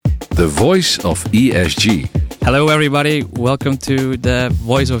The Voice of ESG. Hello everybody, welcome to the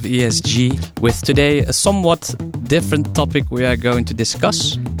Voice of ESG. With today a somewhat different topic we are going to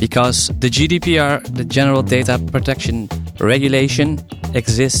discuss, because the GDPR, the General Data Protection Regulation,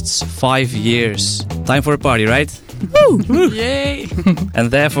 exists 5 years. Time for a party, right? Woo! Yay! And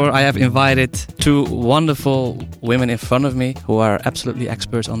therefore I have invited two wonderful women in front of me who are absolutely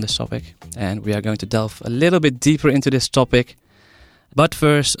experts on this topic. And we are going to delve a little bit deeper into this topic. But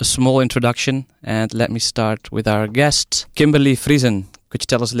first, a small introduction, and let me start with our guest, Kimberly Friesen. Could you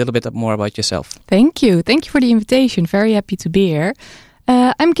tell us a little bit more about yourself? Thank you. Thank you for the invitation. Very happy to be here.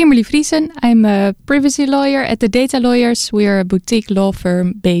 I'm Kimberly Friesen. I'm a privacy lawyer at the Data Lawyers. We are a boutique law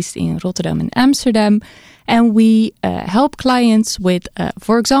firm based in Rotterdam and Amsterdam. And we help clients with,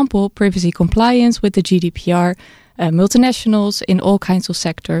 for example, privacy compliance with the GDPR, multinationals in all kinds of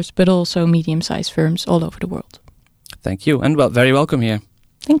sectors, but also medium-sized firms all over the world. Thank you, and very welcome here.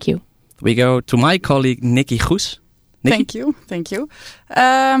 Thank you. We go to my colleague, Nicky Goes. Nicky? Thank you.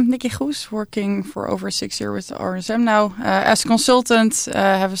 Nicky Goes, working for over 6 years with RSM now. As a consultant,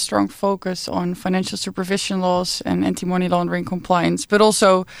 have a strong focus on financial supervision laws and anti-money laundering compliance, but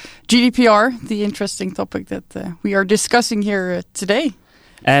also GDPR, the interesting topic that we are discussing here today.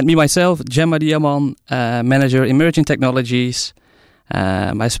 And me, myself, Cem Adiyaman, manager emerging technologies.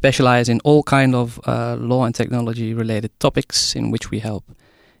 I specialize in all kind of law and technology related topics in which we help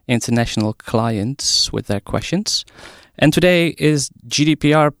international clients with their questions. And today is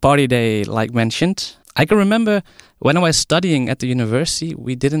GDPR party day, like mentioned. I can remember when I was studying at the university,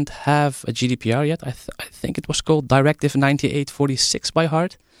 we didn't have a GDPR yet. I think it was called Directive 9846 by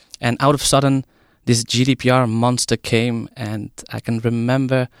heart. And out of sudden, this GDPR monster came, and I can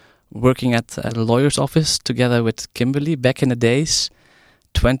remember working at a lawyer's office together with Kimberly back in the days.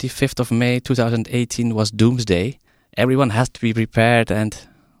 25th of May 2018 was doomsday. Everyone has to be prepared, and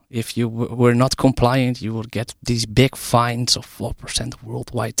if you were not compliant, you would get these big fines of 4%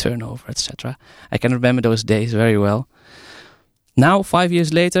 worldwide turnover, etc. I can remember those days very well. Now, 5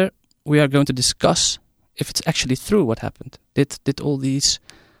 years later, we are going to discuss if it's actually true what happened. Did all these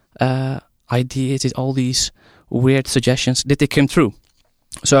ideas, did all these weird suggestions, did they come true?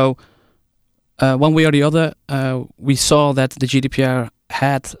 So, one way or the other, we saw that the GDPR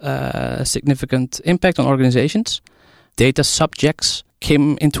had a significant impact on organizations. Data subjects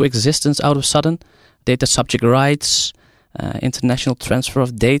came into existence out of sudden. Data subject rights, international transfer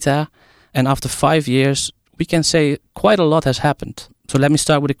of data. And after 5 years, we can say quite a lot has happened. So let me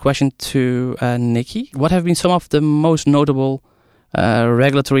start with a question to Nicky. What have been some of the most notable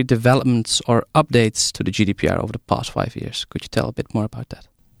regulatory developments or updates to the GDPR over the past 5 years? Could you tell a bit more about that?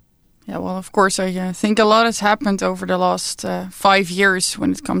 Yeah, well, of course, I think a lot has happened over the last 5 years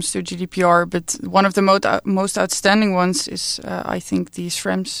when it comes to GDPR. But one of the most outstanding ones is, I think, the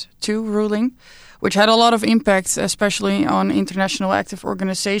Schrems II ruling, which had a lot of impact, especially on international active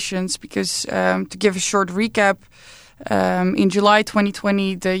organizations. Because to give a short recap, in July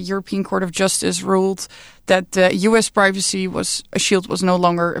 2020, the European Court of Justice ruled that the US privacy shield was no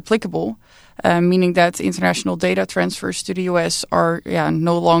longer applicable. Meaning that international data transfers to the US are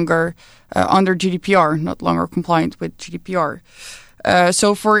no longer under GDPR, not longer compliant with GDPR.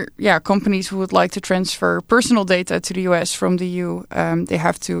 So for companies who would like to transfer personal data to the US from the EU, they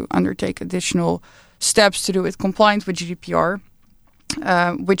have to undertake additional steps to do it compliant with GDPR,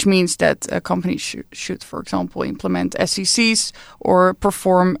 which means that companies should, for example, implement SECs or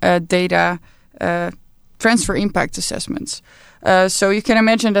perform data transfer impact assessments. So you can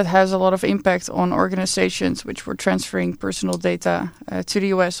imagine that has a lot of impact on organizations which were transferring personal data to the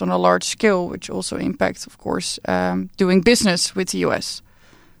US on a large scale, which also impacts, of course, doing business with the US.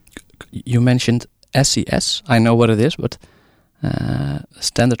 You mentioned SES. I know what it is, but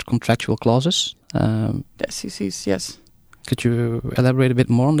standard contractual clauses. The SECs, yes. Could you elaborate a bit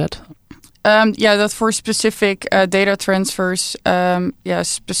more on that? That for specific data transfers,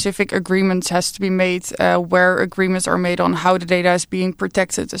 specific agreements has to be made where agreements are made on how the data is being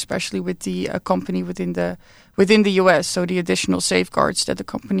protected, especially with the company within the US. So the additional safeguards that the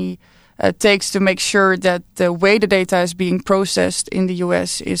company takes to make sure that the way the data is being processed in the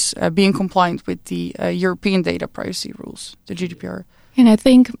US is being compliant with the European data privacy rules, the GDPR. And I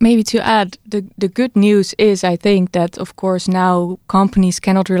think maybe to add, the good news is, I think, that of course now companies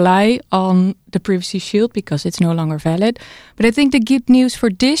cannot rely on the privacy shield because it's no longer valid. But I think the good news for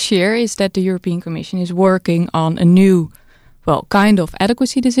this year is that the European Commission is working on a new, kind of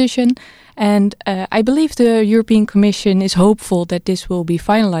adequacy decision. And I believe the European Commission is hopeful that this will be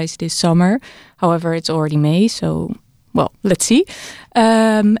finalized this summer. However, it's already May, so, let's see.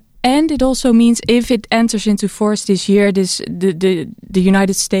 And it also means if it enters into force this year, the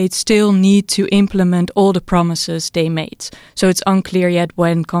United States still need to implement all the promises they made. So it's unclear yet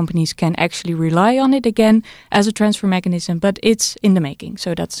when companies can actually rely on it again as a transfer mechanism, but it's in the making.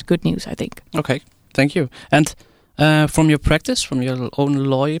 So that's good news, I think. Okay, thank you. And from your practice, from your own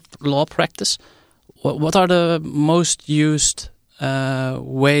law practice, what are the most used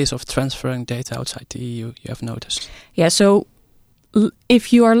ways of transferring data outside the EU you have noticed? Yeah, so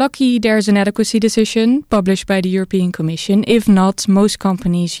if you are lucky, there's an adequacy decision published by the European Commission. If not, most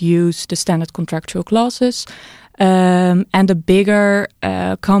companies use the standard contractual clauses. And the bigger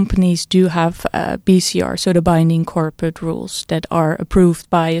companies do have BCR, so the binding corporate rules that are approved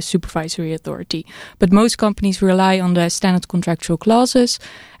by a supervisory authority. But most companies rely on the standard contractual clauses.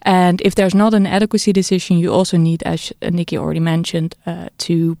 And if there's not an adequacy decision, you also need, as Nicky already mentioned,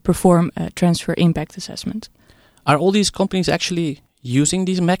 to perform a transfer impact assessment. Are all these companies actually using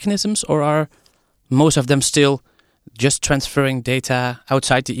these mechanisms, or are most of them still just transferring data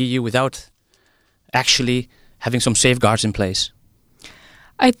outside the EU without actually having some safeguards in place?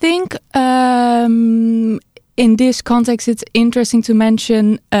 I think in this context, it's interesting to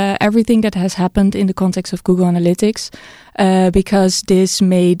mention everything that has happened in the context of Google Analytics, because this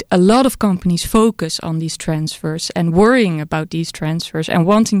made a lot of companies focus on these transfers and worrying about these transfers and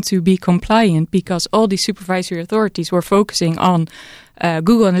wanting to be compliant, because all these supervisory authorities were focusing on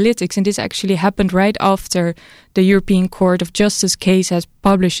Google Analytics. And this actually happened right after the European Court of Justice case has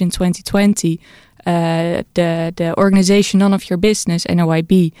published in 2020. The organization None of Your Business,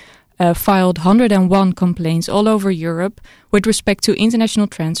 NOIB, filed 101 complaints all over Europe with respect to international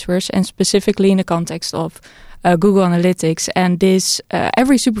transfers, and specifically in the context of Google Analytics. And this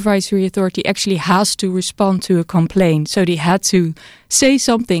every supervisory authority actually has to respond to a complaint. So they had to say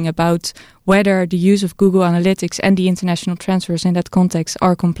something about whether the use of Google Analytics and the international transfers in that context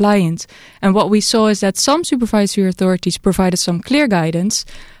are compliant. And what we saw is that some supervisory authorities provided some clear guidance,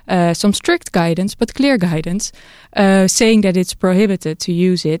 some strict guidance, but clear guidance, saying that it's prohibited to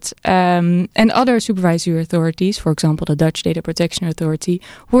use it. And other supervisory authorities, for example, the Dutch Data Protection Authority,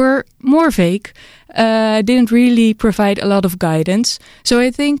 were more vague, didn't really provide a lot of guidance. So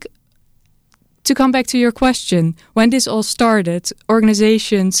I think, to come back to your question, when this all started,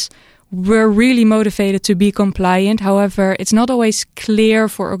 organizations were really motivated to be compliant. However, it's not always clear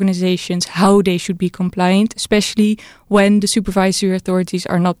for organizations how they should be compliant, especially when the supervisory authorities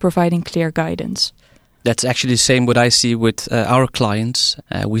are not providing clear guidance. That's actually the same what I see with our clients.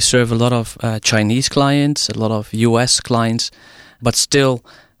 We serve a lot of Chinese clients, a lot of US clients, but still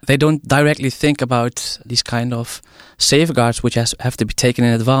they don't directly think about these kind of safeguards which have to be taken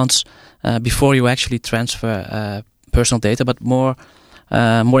in advance before you actually transfer personal data, but more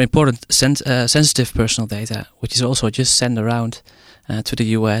important, sensitive personal data, which is also just sent around to the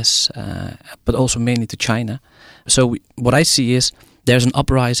US, but also mainly to China. So what I see is there's an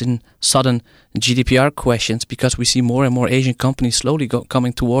uprise in sudden GDPR questions because we see more and more Asian companies slowly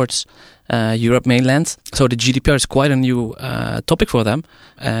coming towards Europe mainland. So the GDPR is quite a new topic for them,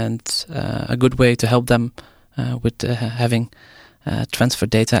 and a good way to help them with having transfer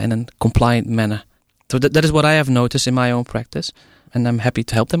data in a compliant manner. So that is what I have noticed in my own practice, and I'm happy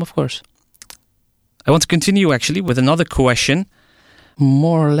to help them, of course. I want to continue actually with another question,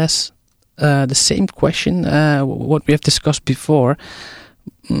 more or less the same question, what we have discussed before.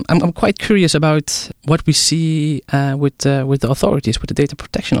 I'm quite curious about what we see with the authorities, with the data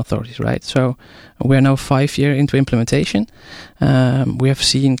protection authorities, right? So we are now 5 years into implementation. We have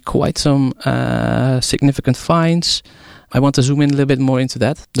seen quite some significant fines. I want to zoom in a little bit more into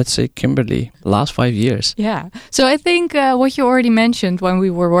that. Let's say, Kimberly, last 5 years. Yeah. So I think what you already mentioned when we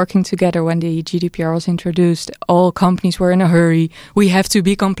were working together, when the GDPR was introduced, all companies were in a hurry. We have to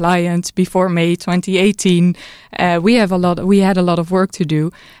be compliant before May 2018. We had a lot of work to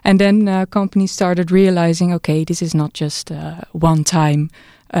do. And then companies started realizing, okay, this is not just one time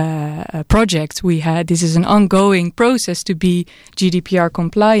project. This is an ongoing process to be GDPR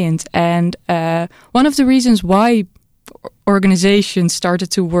compliant. And one of the reasons why organizations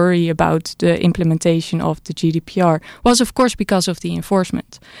started to worry about the implementation of the GDPR was, of course, because of the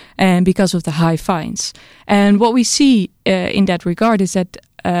enforcement and because of the high fines. And what we see in that regard is that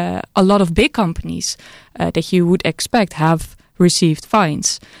a lot of big companies that you would expect have received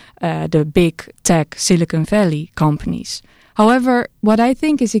fines, the big tech Silicon Valley companies. However, what I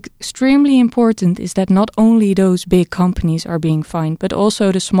think is extremely important is that not only those big companies are being fined, but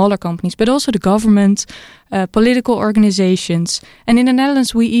also the smaller companies, but also the government, political organizations. And in the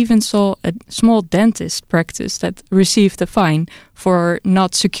Netherlands, we even saw a small dentist practice that received a fine for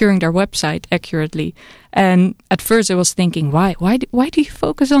not securing their website accurately. And at first I was thinking, why do you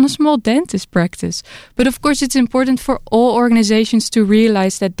focus on a small dentist practice? But of course, it's important for all organizations to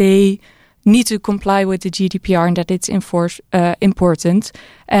realize that they need to comply with the GDPR and that it's important,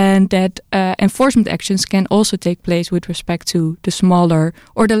 and that enforcement actions can also take place with respect to the smaller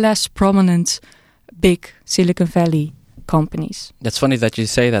or the less prominent big Silicon Valley companies. That's funny that you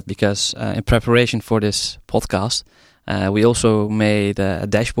say that, because in preparation for this podcast, we also made a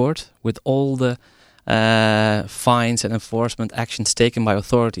dashboard with all the fines and enforcement actions taken by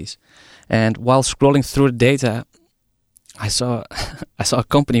authorities. And while scrolling through the data, I saw a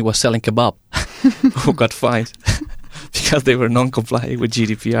company was selling kebab who got fined because they were non-compliant with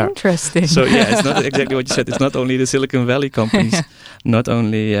GDPR. Interesting. So yeah, it's not exactly what you said. It's not only the Silicon Valley companies, not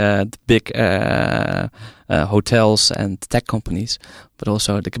only the big hotels and tech companies, but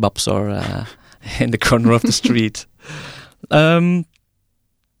also the kebab store in the corner of the street.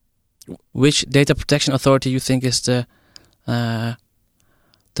 Which data protection authority you think is the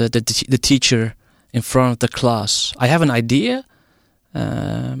teacher in front of the class? I have an idea,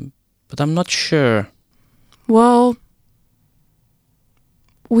 but I'm not sure. Well,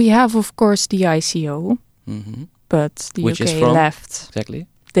 we have, of course, the ICO, but the Which UK is from? left. Exactly.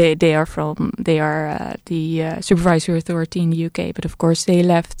 They are the supervisory authority in the UK, but of course they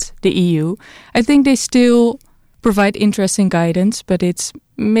left the EU. I think they still provide interesting guidance, but it's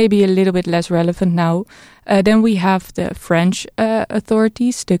maybe a little bit less relevant now. Then we have the French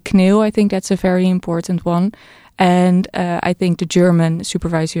authorities, the CNIL. I think that's a very important one. And I think the German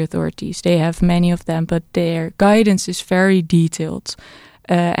supervisory authorities, they have many of them, but their guidance is very detailed.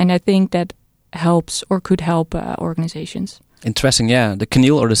 And I think that helps or could help organizations. Interesting, yeah. The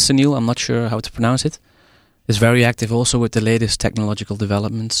CNIL or the CNIL, I'm not sure how to pronounce it, is very active also with the latest technological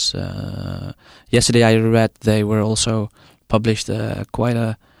developments. Yesterday I read they were also published quite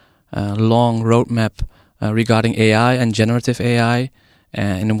a long roadmap regarding AI and generative AI,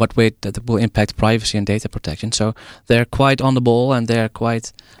 and in what way that will impact privacy and data protection. So they're quite on the ball, and they're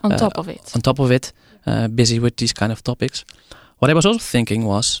quite On top of it. Busy with these kind of topics. What I was also thinking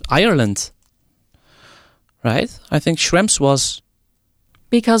was Ireland, right? I think Schrems was...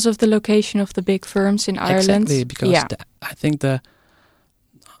 Because of the location of the big firms in Ireland. Exactly, because I think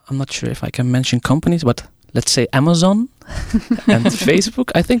I'm not sure if I can mention companies, but let's say Amazon and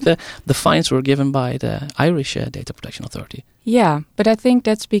Facebook. I think the fines were given by the Irish Data Protection Authority. Yeah, but I think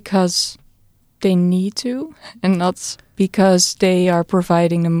that's because they need to, and not because they are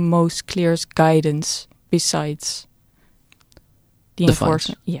providing the most clearest guidance besides the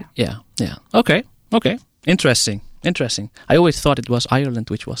enforcement. Yeah. Okay. Interesting. I always thought it was Ireland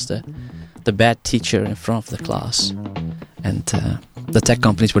which was the bad teacher in front of the class, and the tech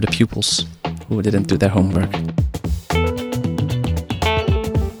companies were the pupils who didn't do their homework.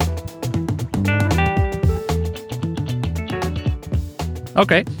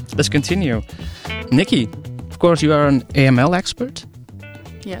 Okay, let's continue. Nicky, of course you are an AML expert.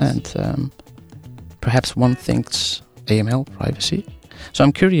 Yes. And perhaps one thinks AML, privacy. So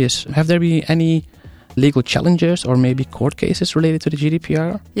I'm curious, have there been any legal challenges or maybe court cases related to the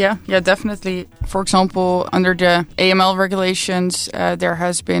GDPR? Yeah, definitely. For example, under the AML regulations, there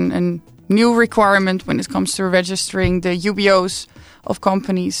has been a new requirement when it comes to registering the UBOs of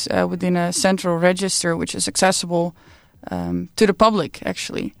companies within a central register, which is accessible to the public,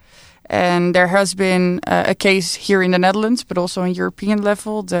 actually. And there has been a case here in the Netherlands, but also on European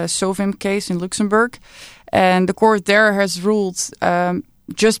level, the Sovim case in Luxembourg. And the court there has ruled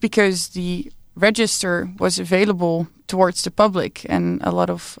just because the register was available towards the public and a lot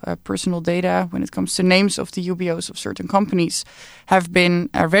of personal data when it comes to names of the UBOs of certain companies have been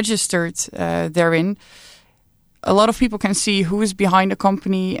registered therein. A lot of people can see who is behind a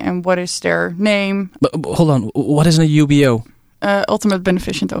company and what is their name. But hold on, what is a UBO? Ultimate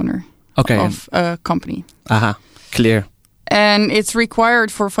beneficent owner of a company. Aha, clear. And it's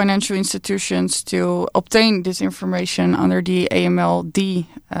required for financial institutions to obtain this information under the AMLD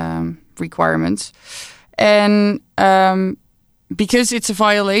requirements. And because it's a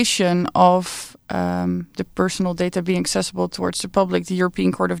violation of the personal data being accessible towards the public, the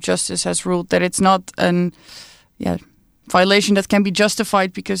European Court of Justice has ruled that it's not a violation that can be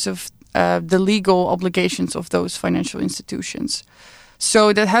justified because of the legal obligations of those financial institutions.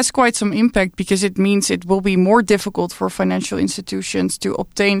 So that has quite some impact because it means it will be more difficult for financial institutions to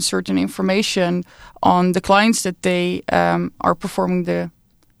obtain certain information on the clients that they are performing the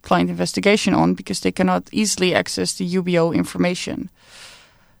client investigation on, because they cannot easily access the UBO information.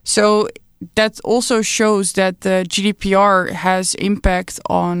 So that also shows that the GDPR has impact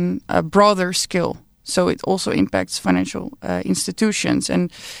on a broader scale. So it also impacts financial institutions.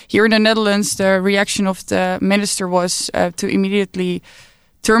 And here in the Netherlands, the reaction of the minister was to immediately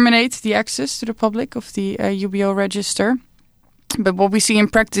terminate the access to the public of the UBO register. But what we see in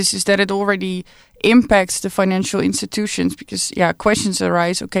practice is that it already impacts the financial institutions because, questions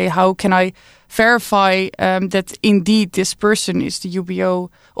arise. Okay, how can I verify that indeed this person is the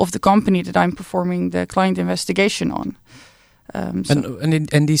UBO of the company that I'm performing the client investigation on?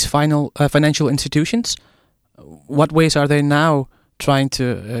 And these financial institutions, what ways are they now trying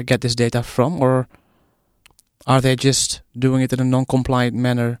to get this data from, or are they just doing it in a non-compliant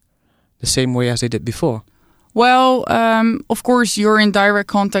manner, the same way as they did before? Well, of course, you're in direct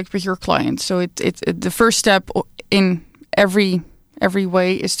contact with your client. So the first step in every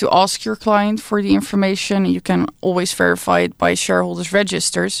way is to ask your client for the information. You can always verify it by shareholders'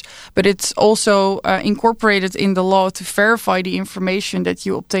 registers, but it's also incorporated in the law to verify the information that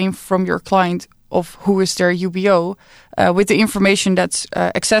you obtain from your client of who is their UBO with the information that's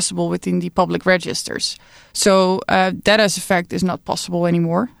accessible within the public registers. So that as a fact is not possible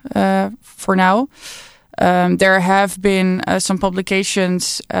anymore for now. There have been some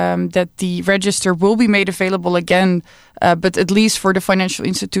publications that the register will be made available again, but at least for the financial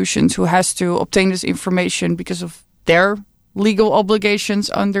institutions who has to obtain this information because of their legal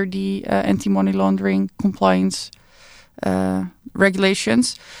obligations under the anti-money laundering compliance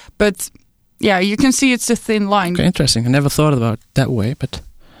regulations. But you can see it's a thin line. Okay, interesting. I never thought about it that way, but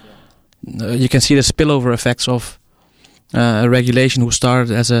you can see the spillover effects of a regulation who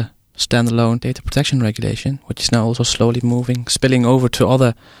started as a standalone data protection regulation, which is now also slowly spilling over to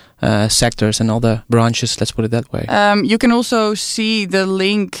other sectors and other branches, let's put it that way. You can also see the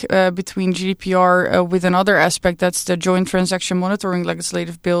link between GDPR with another aspect, that's the joint transaction monitoring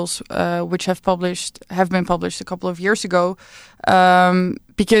legislative bills, which have been published a couple of years ago,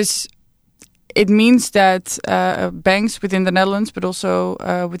 because it means that banks within the Netherlands, but also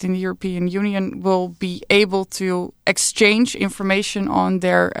within the European Union, will be able to exchange information on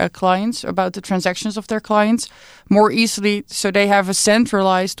their clients about the transactions of their clients more easily. So they have a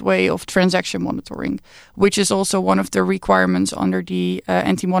centralized way of transaction monitoring, which is also one of the requirements under the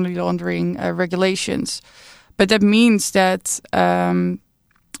anti-money laundering regulations. But that means that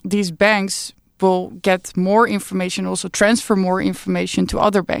these banks will get more information, also transfer more information to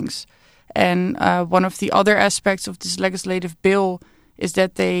other banks. And one of the other aspects of this legislative bill is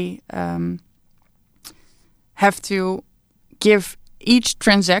that they have to give each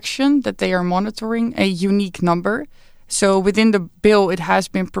transaction that they are monitoring a unique number. So within the bill, it has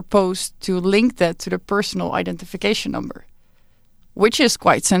been proposed to link that to the personal identification number, which is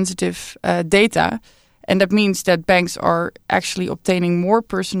quite sensitive data. And that means that banks are actually obtaining more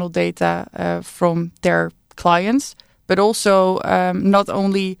personal data from their clients, but also not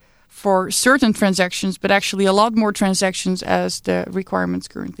only for certain transactions, but actually a lot more transactions as the requirements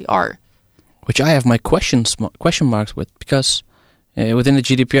currently are. Which I have my question marks with, because within the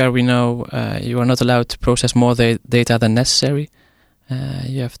GDPR we know you are not allowed to process more data than necessary.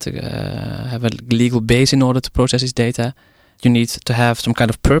 You have to have a legal base in order to process this data. You need to have some kind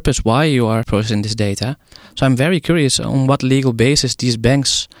of purpose why you are processing this data. So I'm very curious on what legal basis these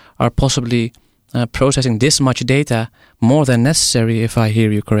banks are possibly processing this much data more than necessary, if I hear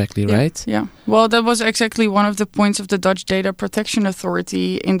you correctly, right? Yeah. Well, that was exactly one of the points of the Dutch Data Protection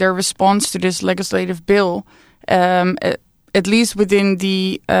Authority in their response to this legislative bill. At least within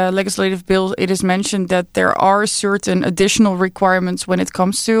the legislative bill, it is mentioned that there are certain additional requirements when it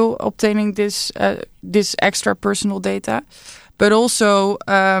comes to obtaining this extra personal data, but also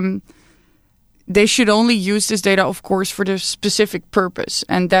they should only use this data, of course, for the specific purpose,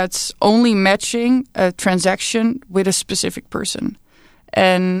 and that's only matching a transaction with a specific person.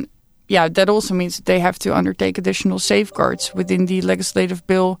 And that also means that they have to undertake additional safeguards within the legislative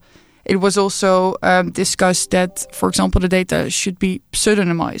bill. It was also discussed that, for example, the data should be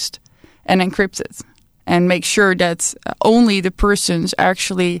pseudonymized and encrypted, and make sure that only the persons who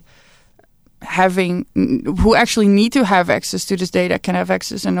actually need to have access to this data can have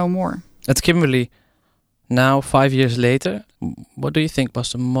access and no more. That's Kimberly. Now, 5 years later, what do you think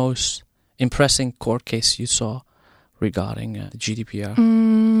was the most impressive court case you saw regarding the GDPR?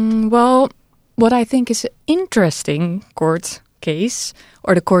 Well, what I think is an interesting court case,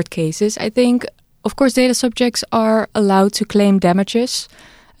 or the court cases, I think of course, data subjects are allowed to claim damages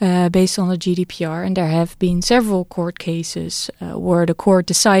based on the GDPR, and there have been several court cases where the court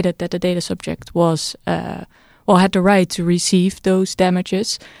decided that the data subject was had the right to receive those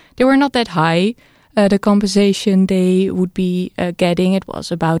damages. They were not that high. The compensation they would be getting, it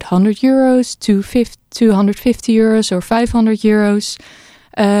was about €100 to 250 euros or 500 euros.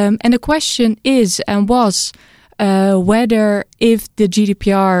 And the question is and was whether if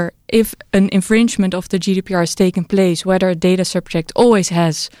an infringement of the GDPR has taken place, whether a data subject always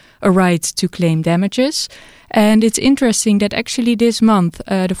has a right to claim damages. And it's interesting that actually this month,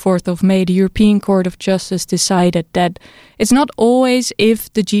 the 4th of May, the European Court of Justice decided that it's not always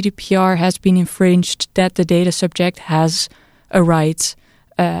if the GDPR has been infringed that the data subject has a right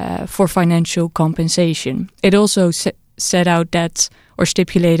for financial compensation. It also set out that, or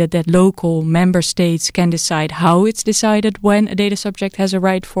stipulated that local member states can decide how it's decided when a data subject has a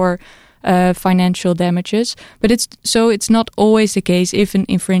right for financial damages. But it's not always the case if an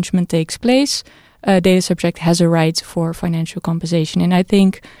infringement takes place, a data subject has a right for financial compensation. And I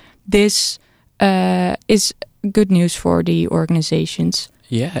think this is good news for the organizations.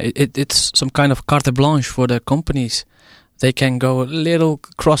 Yeah, it's some kind of carte blanche for the companies. They can go a little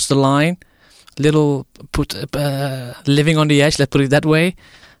cross the line, living on the edge, let's put it that way,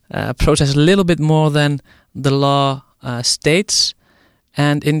 process a little bit more than the law states,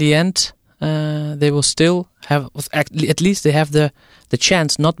 and in the end they will still have, at least they have the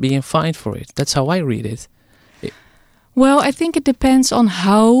chance not being fined for it. That's how I read it. Well, I think it depends on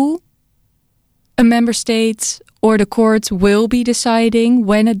how a member state or the court will be deciding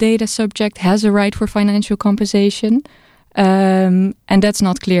when a data subject has a right for financial compensation. And that's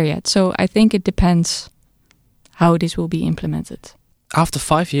not clear yet. So I think it depends how this will be implemented. After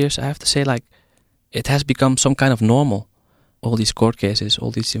 5 years, I have to say, it has become some kind of normal. All these court cases,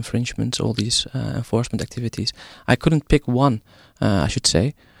 all these infringements, all these enforcement activities. I couldn't pick one, I should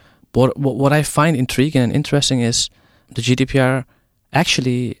say. What I find intriguing and interesting is the GDPR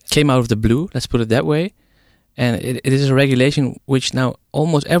actually came out of the blue, let's put it that way. And it is a regulation which now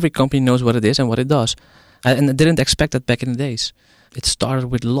almost every company knows what it is and what it does. And I didn't expect that back in the days. It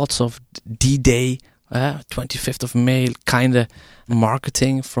started with lots of D-Day, 25th of May kind of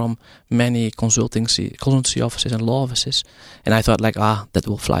marketing from many consultancy offices and law offices. And I thought that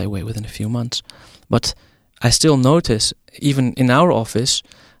will fly away within a few months. But I still notice, even in our office,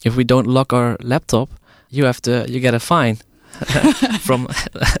 if we don't lock our laptop, you get a fine. From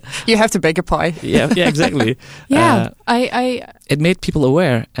you have to bake a pie. Yeah, exactly. Yeah, it made people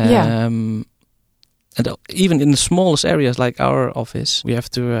aware. And even in the smallest areas like our office, we have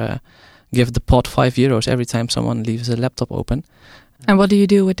to give the pot €5 every time someone leaves a laptop open. And what do you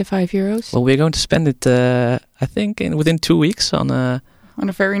do with the €5? Well, we're going to spend it, I think, within 2 weeks on a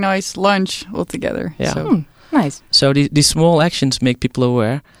very nice lunch altogether. Yeah, nice. So these small actions make people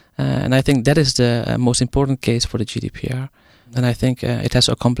aware, and I think that is the most important case for the GDPR. And I think it has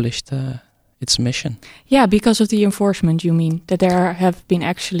accomplished its mission. Yeah, because of the enforcement, you mean that there have been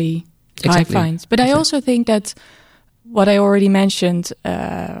actually high fines. But I also think that what I already mentioned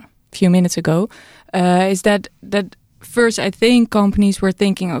a few minutes ago is that first I think companies were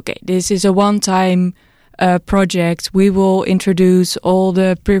thinking, okay, this is a one-time project. We will introduce all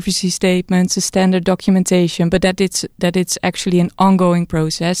the privacy statements, the standard documentation, but that it's actually an ongoing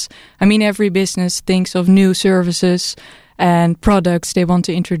process. I mean, every business thinks of new services and products they want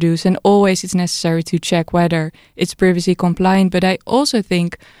to introduce, and always it's necessary to check whether it's privacy compliant. But I also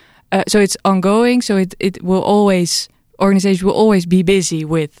think so it's ongoing, so it will always, organizations will always be busy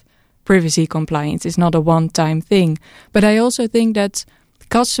with privacy compliance. It's not a one-time thing. But I also think that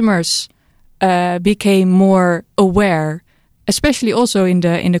customers became more aware, especially also in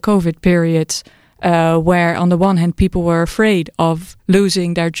the COVID period, where on the one hand people were afraid of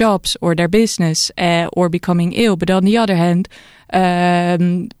losing their jobs or their business or becoming ill. But on the other hand,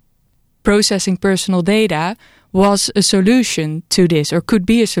 processing personal data was a solution to this, or could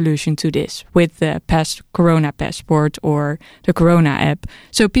be a solution to this, with the Corona Passport or the Corona app.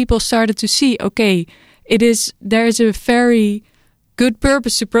 So people started to see, okay, there is a very good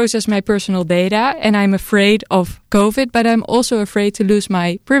purpose to process my personal data, and I'm afraid of COVID, but I'm also afraid to lose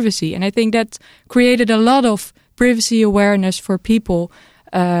my privacy. And I think that created a lot of privacy awareness for people,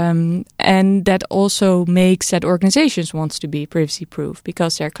 and that also makes that organizations want to be privacy proof,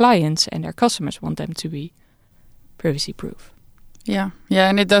 because their clients and their customers want them to be privacy proof. Yeah,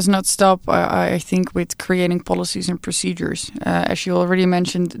 and it does not stop, I think, with creating policies and procedures. As you already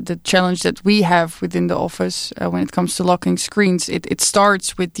mentioned, the challenge that we have within the office when it comes to locking screens, it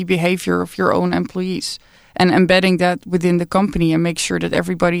starts with the behavior of your own employees and embedding that within the company and make sure that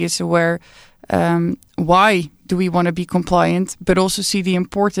everybody is aware why do we want to be compliant, but also see the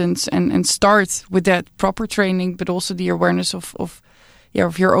importance and start with that proper training, but also the awareness of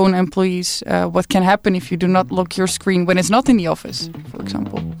your own employees, what can happen if you do not lock your screen when it's not in the office, for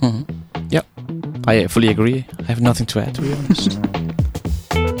example. Mm-hmm. Yeah, I fully agree. I have nothing to add, to be honest.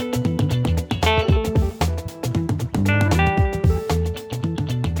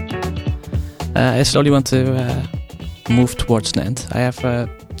 I slowly want to move towards the end. I have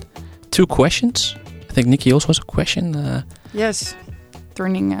 2 questions. I think Nicky also has a question. Yes,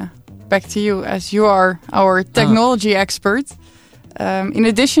 turning back to you as you are our technology expert. In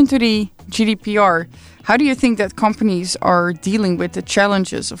addition to the GDPR, how do you think that companies are dealing with the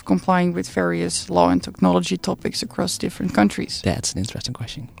challenges of complying with various law and technology topics across different countries? That's an interesting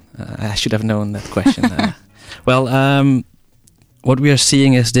question. I should have known that question. Well, what we are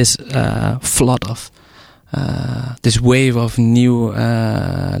seeing is this flood of this wave of new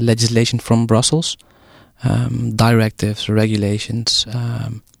legislation from Brussels, directives, regulations.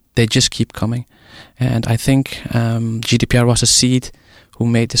 They just keep coming. And I think GDPR was a seed who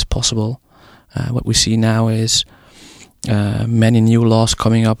made this possible. What we see now is many new laws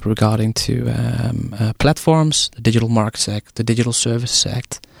coming up regarding to platforms, the Digital Markets Act, the Digital Services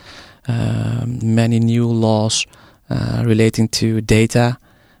Act, many new laws relating to data.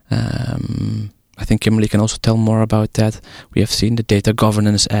 I think Kimberly can also tell more about that. We have seen the Data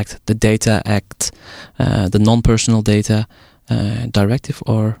Governance Act, the Data Act, the Non-Personal Data Directive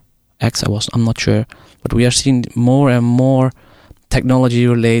or Act, I'm not sure. But we are seeing more and more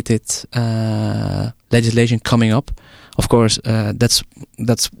technology-related legislation coming up. Of course, that's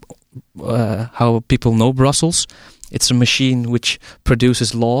how people know Brussels. It's a machine which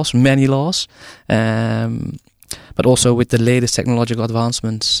produces laws, many laws. But also with the latest technological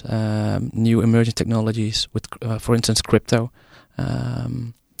advancements, new emerging technologies with, for instance, crypto.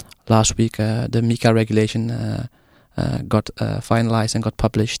 Last week, the MiCA regulation got finalized and got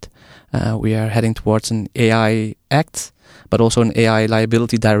published. We are heading towards an AI Act, but also an AI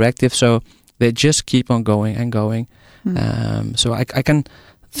liability directive. So they just keep on going and going. So I can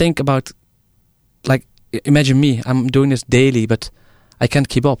think about, like, imagine me, I'm doing this daily, but I can't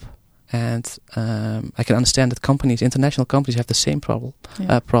keep up. And I can understand that companies, international companies, have the same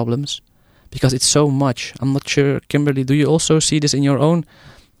problems because it's so much. I'm not sure, Kimberly, do you also see this in your own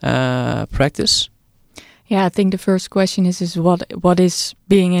practice? Yeah, I think the first question is what is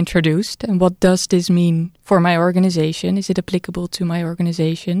being introduced and what does this mean for my organization? Is it applicable to my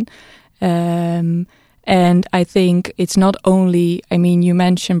organization? And I think it's not only, you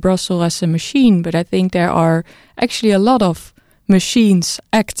mentioned Brussels as a machine, but I think there are actually a lot of machines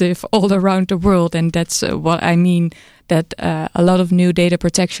active all around the world, and that's what I mean, that a lot of new data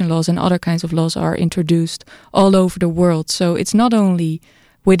protection laws and other kinds of laws are introduced all over the world. So it's not only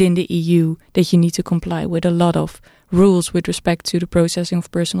within the EU that you need to comply with a lot of rules with respect to the processing of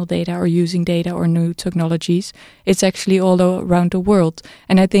personal data or using data or new technologies. It's actually all around the world.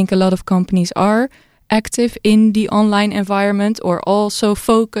 And I think a lot of companies are active in the online environment or also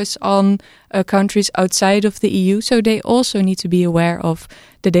focus on countries outside of the EU. So they also need to be aware of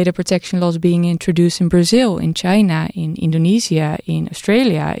the data protection laws being introduced in Brazil, in China, in Indonesia, in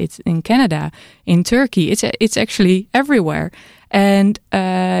Australia, it's in Canada, in Turkey. It's actually everywhere. And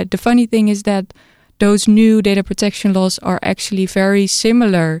the funny thing is that those new data protection laws are actually very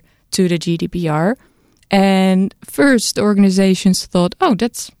similar to the GDPR. And first, organizations thought, oh,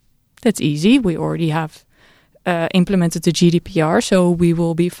 that's easy. We already have implemented the GDPR, so we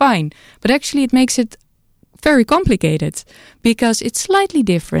will be fine. But actually, it makes it very complicated because it's slightly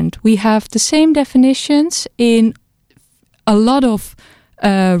different. We have the same definitions in a lot of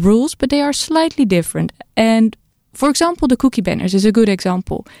rules, but they are slightly different. And for example, the cookie banners is a good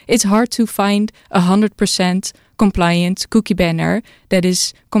example. It's hard to find 100% compliant cookie banner that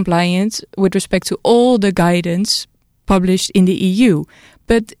is compliant with respect to all the guidance published in the EU.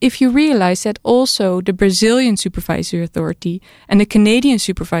 But if you realize that also the Brazilian Supervisory Authority and the Canadian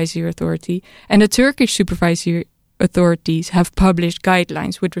Supervisory Authority and the Turkish Supervisory Authorities have published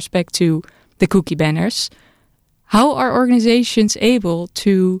guidelines with respect to the cookie banners, how are organizations able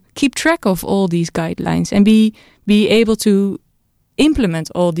to keep track of all these guidelines and be able to implement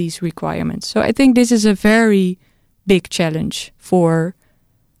all these requirements? So I think this is a very big challenge for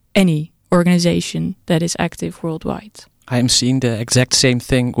any organization that is active worldwide. I am seeing the exact same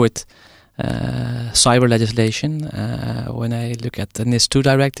thing with cyber legislation. When I look at the NIS2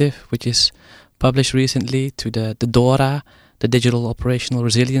 directive, which is published recently, to the DORA, the Digital Operational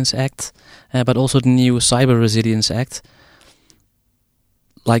Resilience Act, but also the new Cyber Resilience Act.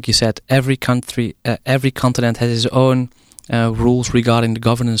 Like you said, every country, every continent has its own rules regarding the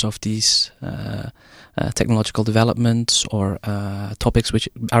governance of these technological developments or topics which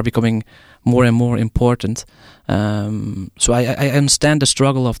are becoming more and more important. So I understand the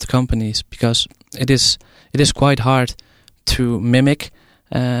struggle of the companies, because it is quite hard to mimic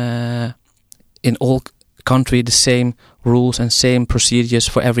in all country the same rules and same procedures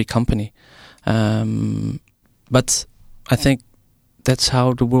for every company. But I think that's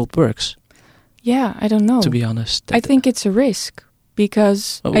how the world works. Yeah, I don't know. To be honest, I think it's a risk,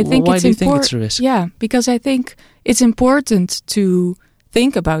 because I think why it's do you think it's a risk? Yeah, because I think it's important to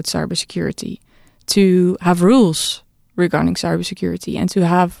think about cybersecurity, to have rules regarding cybersecurity, and to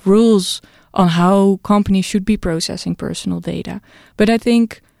have rules on how companies should be processing personal data. But I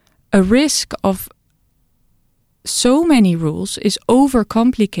think a risk of so many rules is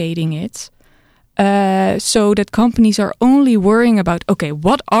overcomplicating it, so that companies are only worrying about, okay,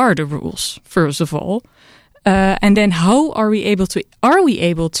 what are the rules, first of all, and then how are we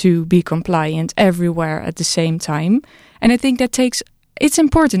able to be compliant everywhere at the same time? And I think it's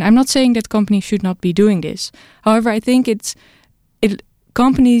important. I'm not saying that companies should not be doing this. However, I think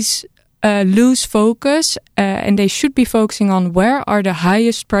companies lose focus, and they should be focusing on where are the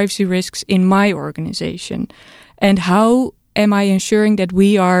highest privacy risks in my organization, and how am I ensuring that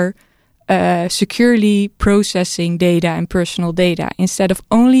we are securely processing data and personal data, instead of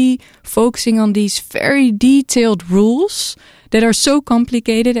only focusing on these very detailed rules that are so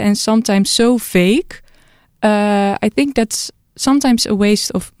complicated and sometimes so fake. I think that's sometimes a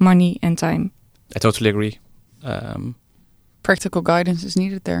waste of money and time. I totally agree. Practical guidance is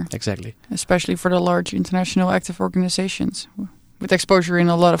needed there. Exactly. Especially for the large international active organizations with exposure in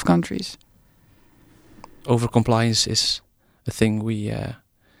a lot of countries. Overcompliance is a thing we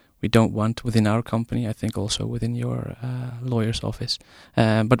don't want within our company. I think also within your lawyer's office.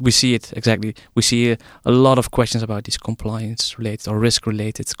 But we see it exactly. We see a lot of questions about these compliance-related or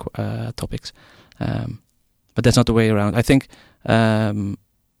risk-related topics. But that's not the way around. I think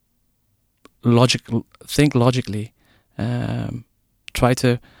think logically. Try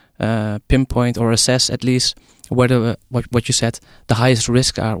to pinpoint or assess at least whether what you said, the highest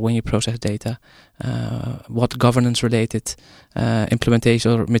risks are when you process data. What governance-related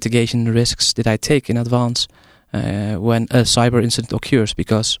implementation or mitigation risks did I take in advance when a cyber incident occurs?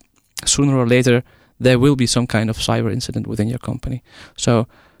 Because sooner or later there will be some kind of cyber incident within your company. So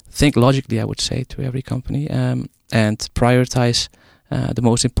think logically, I would say, to every company, and prioritize the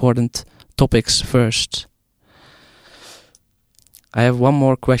most important topics first. I have one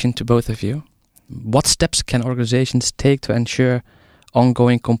more question to both of you. What steps can organizations take to ensure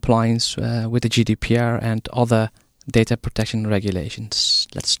ongoing compliance with the GDPR and other data protection regulations?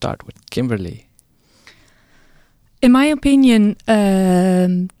 Let's start with Kimberly. In my opinion,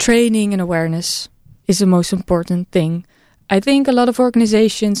 training and awareness is the most important thing. I think a lot of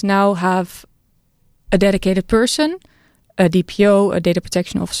organizations now have a dedicated person, a DPO, a data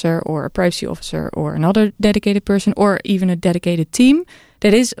protection officer, or a privacy officer, or another dedicated person, or even a dedicated team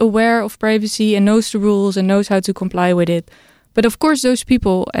that is aware of privacy and knows the rules and knows how to comply with it. But of course, those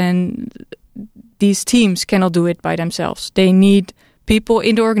people and these teams cannot do it by themselves. They need people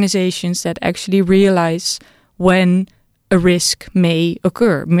in the organizations that actually realize when a risk may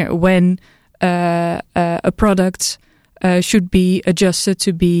occur, when a product should be adjusted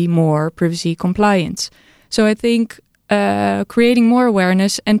to be more privacy compliant. So I think creating more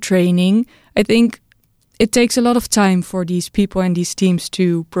awareness and training, I think it takes a lot of time for these people and these teams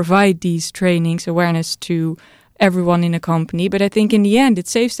to provide these trainings, awareness to everyone in a company. But I think in the end, it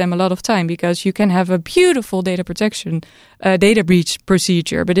saves them a lot of time, because you can have a beautiful data protection, data breach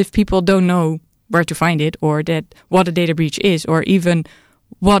procedure. But if people don't know where to find it, or that what a data breach is, or even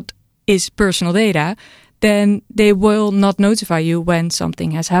what is personal data, then they will not notify you when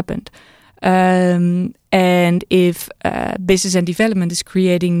something has happened. And if business and development is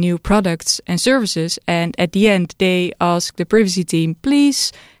creating new products and services, and at the end they ask the privacy team,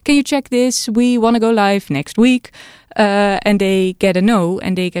 please, can you check this? We want to go live next week. And they get a no,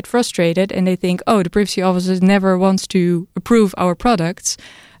 and they get frustrated, and they think, oh, the privacy officer never wants to approve our products.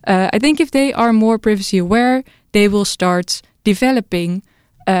 I think if they are more privacy aware, they will start developing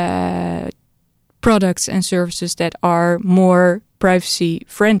products and services that are more privacy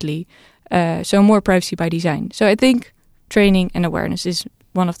friendly. So more privacy by design. So I think training and awareness is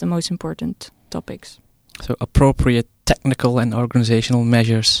one of the most important topics. So appropriate technical and organizational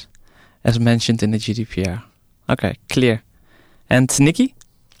measures as mentioned in the GDPR. Okay, clear. And Nicky?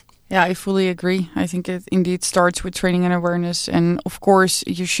 Yeah, I fully agree. I think it indeed starts with training and awareness. And of course,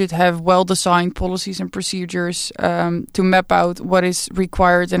 you should have well-designed policies and procedures to map out what is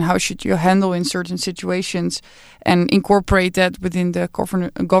required and how should you handle in certain situations and incorporate that within the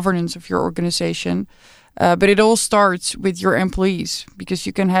governance of your organization. But it all starts with your employees, because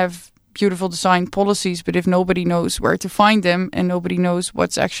you can have beautiful design policies, but if nobody knows where to find them and nobody knows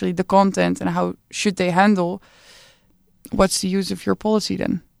what's actually the content and how should they handle, what's the use of your policy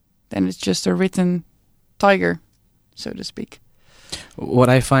then? Then it's just a written tiger, so to speak. What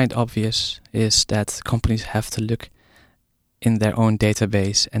I find obvious is that companies have to look in their own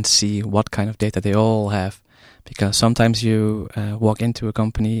database and see what kind of data they all have. Because sometimes you walk into a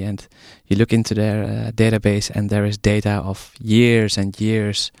company and you look into their database and there is data of years and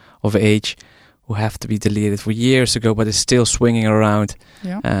years of age who have to be deleted for years ago, but is still swinging around.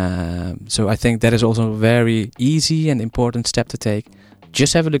 Yeah. So I think that is also a very easy and important step to take.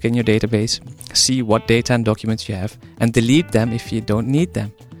 Just have a look in your database, see what data and documents you have, and delete them if you don't need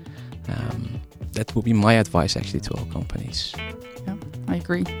them. That would be my advice actually to all companies. Yeah, I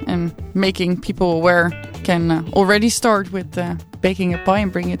agree. And making people aware can already start with baking a pie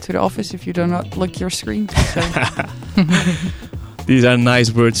and bringing it to the office if you do not look your screen. So. These are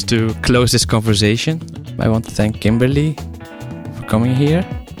nice words to close this conversation. I want to thank Kimberly for coming here.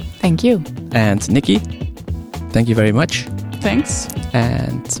 Thank you. And Nicky, thank you very much. Thanks.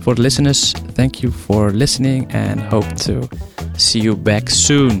 And for the listeners, thank you for listening and hope to see you back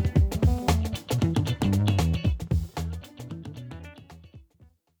soon.